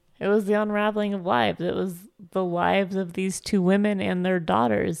 It was the unraveling of lives. It was the lives of these two women and their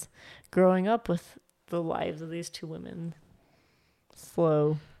daughters growing up with the lives of these two women.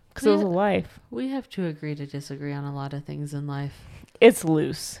 Slow. Because it was a life. We have to agree to disagree on a lot of things in life. It's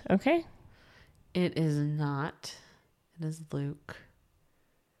loose, okay? It is not. It is Luke.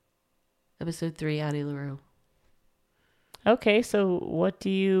 Episode 3, Addie LaRue. Okay, so what do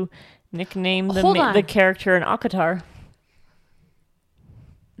you nickname the character in Akatar?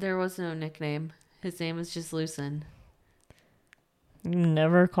 There was no nickname. His name was just Lucen. You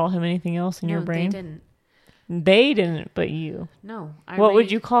never call him anything else in your brain? They didn't. They didn't, but you. No. What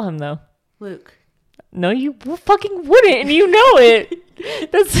would you call him, though? Luke. No, you fucking wouldn't, and you know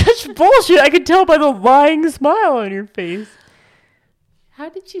it. That's such bullshit. I could tell by the lying smile on your face. How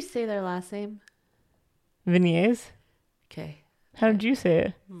did you say their last name? Vignes? Okay. How did you say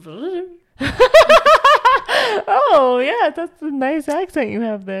it? Oh, yeah, that's a nice accent you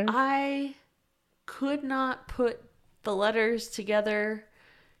have there. I could not put the letters together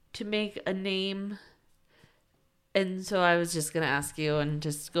to make a name, and so I was just going to ask you and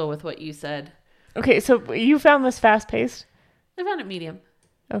just go with what you said. Okay, so you found this fast-paced? I found it medium.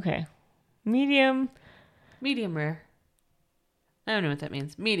 Okay. Medium. Medium rare. I don't know what that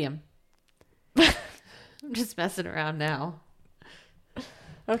means. Medium. I'm just messing around now.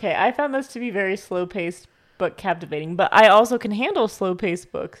 Okay, I found this to be very slow-paced but captivating, but I also can handle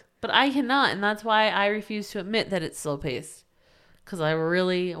slow-paced books. But I cannot, and that's why I refuse to admit that it's slow-paced. Because I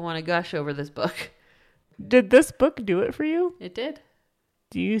really want to gush over this book. Did this book do it for you? It did.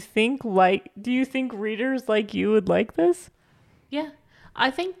 Do you think readers like you would like this? Yeah.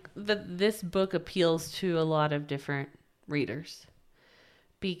 I think that this book appeals to a lot of different readers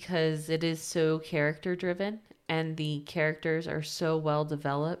because it is so character driven and the characters are so well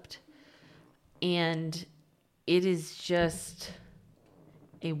developed, and it is just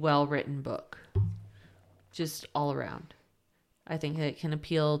a well-written book, just all around. I think it can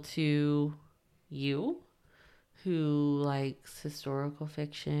appeal to you who likes historical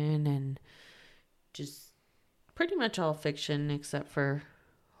fiction and just pretty much all fiction except for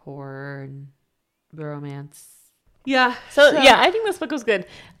horror and romance. Yeah. So yeah, I think this book was good.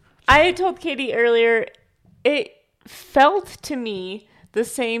 I told Katie earlier, it felt to me the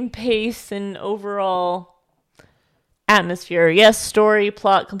same pace and overall atmosphere. Yes, story,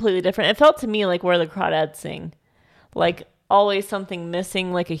 plot, completely different. It felt to me like Where the Crawdads Sing. Like always something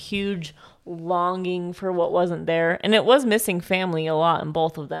missing, like a huge longing for what wasn't there. And it was missing family a lot in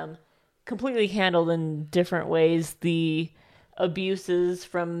both of them. Completely handled in different ways. The abuses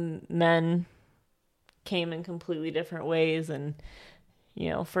from men came in completely different ways, and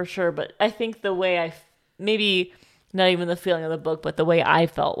for sure. But I think the way maybe not even the feeling of the book, but the way I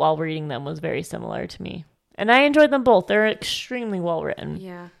felt while reading them was very similar to me. And I enjoyed them both. They're extremely well written.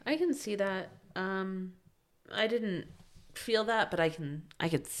 Yeah, I can see that. I didn't feel that, but I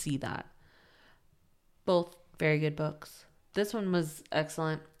could see that. Both very good books. This one was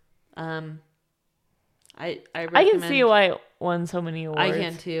excellent. I can see why it won so many awards. I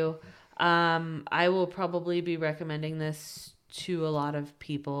can too. I will probably be recommending this to a lot of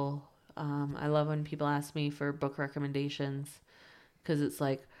people. I love when people ask me for book recommendations because it's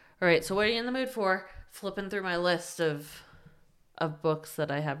like, all right, so what are you in the mood for? Flipping through my list of books that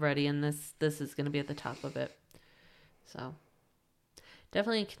I have ready, and this is going to be at the top of it. So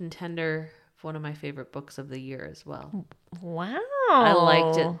definitely a contender of one of my favorite books of the year as well. Wow. I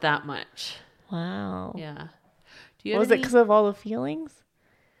liked it that much. Wow. Yeah. Do you have Was it because of all the feelings?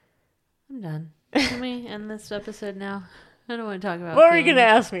 I'm done. Can we end this episode now? I don't want to talk about What are you going to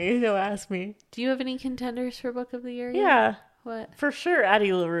ask me? Don't ask me. Do you have any contenders for Book of the Year? Yeah. What? For sure,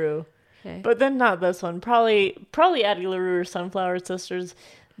 Addie LaRue. Okay. But then not this one. Probably Addie LaRue or Sunflower Sisters.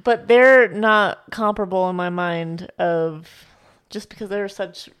 But they're not comparable in my mind just because they're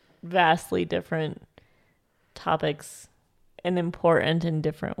such vastly different topics and important in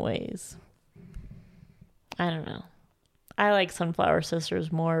different ways. I don't know. I like Sunflower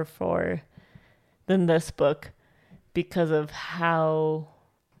Sisters more than this book because of how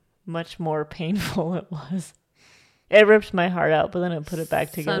much more painful it was. It ripped my heart out, but then it put it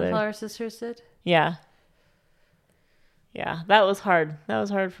back together. Sunflower Sisters did? Yeah. Yeah, that was hard. That was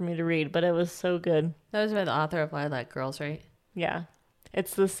hard for me to read, but it was so good. That was by the author of Lilac Girls, right? Yeah.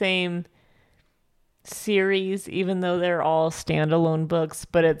 It's the same series, even though they're all standalone books,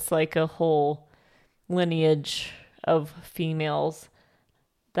 but it's like a whole lineage of females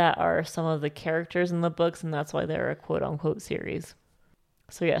that are some of the characters in the books, and that's why they're a quote-unquote series.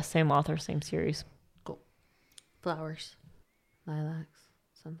 So yeah, same author, same series. Cool. Flowers. Lilacs.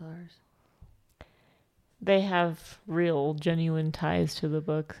 Sunflowers. They have real, genuine ties to the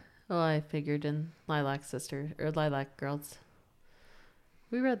book. Oh, I figured in Lilac Sister or Lilac Girls.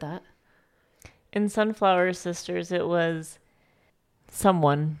 We read that. In Sunflower Sisters, it was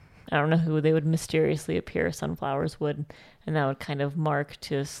someone, I don't know who, they would mysteriously appear, sunflowers would, and that would kind of mark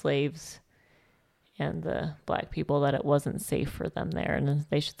to slaves and the black people that it wasn't safe for them there and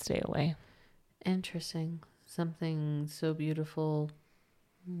they should stay away. Interesting. Something so beautiful,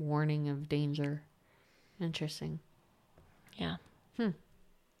 warning of danger. Interesting. Yeah.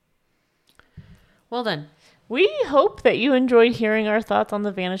 Well then. We hope that you enjoyed hearing our thoughts on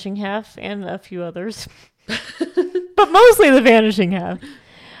The Vanishing Half and a few others. But mostly The Vanishing Half.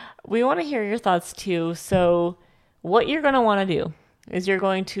 We want to hear your thoughts too. So what you're going to want to do is you're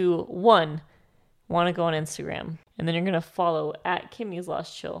going to, want to go on Instagram. And then you're going to follow at Kimmy's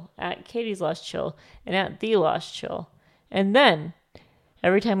Lost Chill, at Katie's Lost Chill, and at The Lost Chill. And then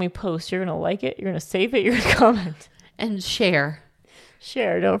every time we post, you're going to like it, you're going to save it, you're going to comment. And share.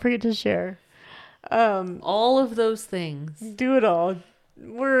 Share. Don't forget to share. All of those things. Do it all.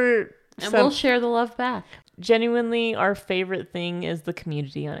 We'll share the love back. Genuinely, our favorite thing is the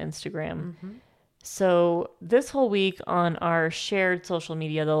community on Instagram. Mm-hmm. So this whole week on our shared social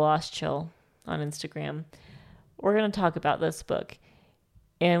media, The Lost Chill on Instagram, we're going to talk about this book.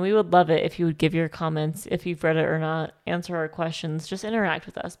 And we would love it if you would give your comments, if you've read it or not, answer our questions, just interact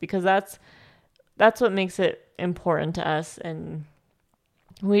with us, because that's what makes it important to us. And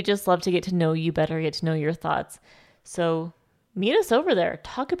we just love to get to know you better, get to know your thoughts. So meet us over there.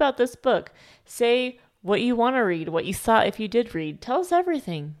 Talk about this book. Say what you want to read, what you saw if you did read. Tell us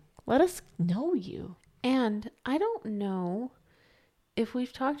everything. Let us know you. And I don't know if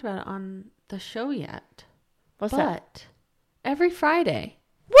we've talked about it on the show yet. What's that? But every Friday,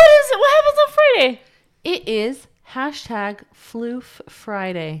 What is it? What happens on Friday? it is #Floof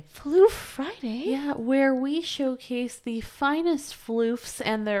Friday. Floof Friday? Yeah, where we showcase the finest floofs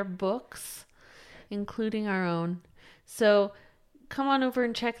and their books, including our own. So come on over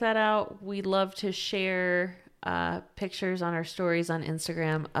and check that out. We love to share pictures on our stories on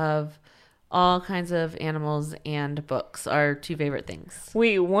Instagram of all kinds of animals and books, our two favorite things.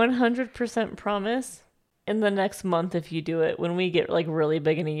 We 100% promise in the next month, if you do it, when we get like really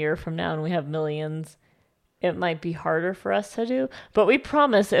big in a year from now and we have millions, it might be harder for us to do. But we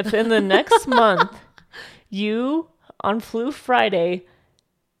promise if in the next month you, on Floof Friday,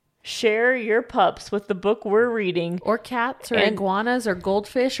 share your pups with the book we're reading. Or cats or And- iguanas or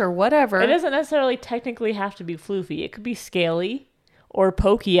goldfish or whatever. It doesn't necessarily technically have to be floofy. It could be scaly or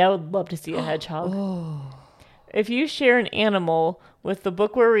pokey. I would love to see a hedgehog. If you share an animal with the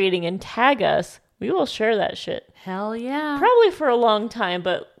book we're reading and tag us, we will share that shit. Hell yeah. Probably for a long time,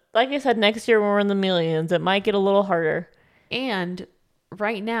 but like I said, next year when we're in the millions, it might get a little harder. And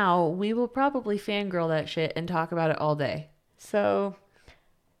right now, we will probably fangirl that shit and talk about it all day. So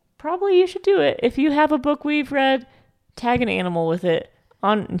probably you should do it. If you have a book we've read, tag an animal with it.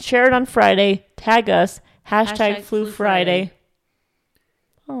 Share it on Friday. Tag us. #Floof Floof Friday.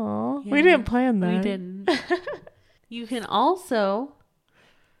 Aw, we Yeah, didn't plan that. We didn't. You can also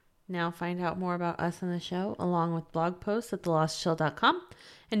now find out more about us and the show along with blog posts at thelostchill.com.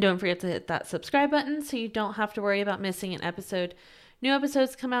 And don't forget to hit that subscribe button so you don't have to worry about missing an episode. New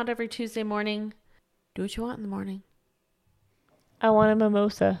episodes come out every Tuesday morning. Do what you want in the morning. I want a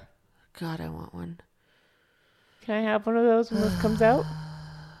mimosa. God, I want one. Can I have one of those when this comes out?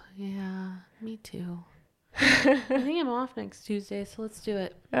 Yeah, me too. I think I'm off next Tuesday, so let's do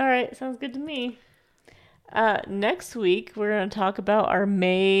it. All right, sounds good to me. Next week, we're going to talk about our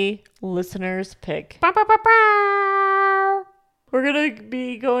May listeners pick. We're going to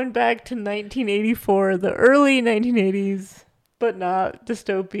be going back to 1984, the early 1980s, but not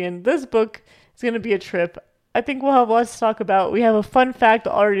dystopian. This book is going to be a trip. I think we'll have lots to talk about. We have a fun fact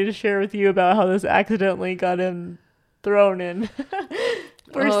already to share with you about how this accidentally got him thrown in.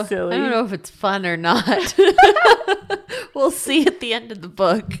 We're silly. I don't know if it's fun or not. We'll see at the end of the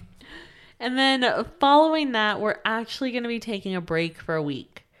book. And then following that, we're actually going to be taking a break for a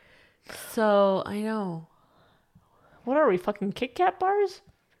week. So, I know. What are we, fucking Kit Kat bars?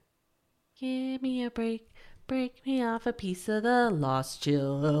 Give me a break. Break me off a piece of the lost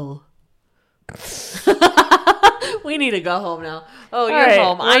chill. We need to go home now. Oh, you're right,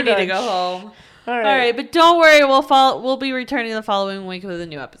 home. we're I need to done. go home. All All right, but don't worry. We'll be returning the following week with a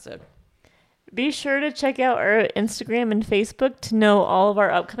new episode. Be sure to check out our Instagram and Facebook to know all of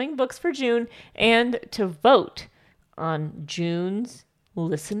our upcoming books for June and to vote on June's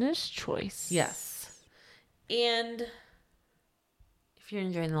Listener's Choice. Yes. And if you're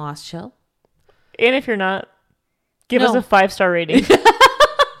enjoying The Lost Chill. And if you're not, give us No. a 5-star rating.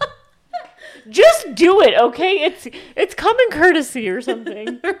 Just do it, okay? It's common courtesy or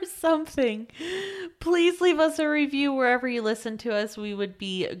something. or something. Please leave us a review wherever you listen to us. We would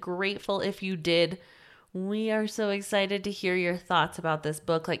be grateful if you did. We are so excited to hear your thoughts about this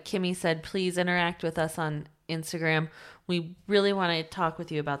book. Like Kimmy said, please interact with us on Instagram. We really want to talk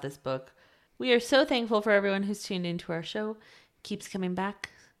with you about this book. We are so thankful for everyone who's tuned into our show. Keeps coming back.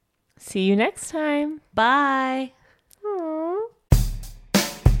 See you next time. Bye.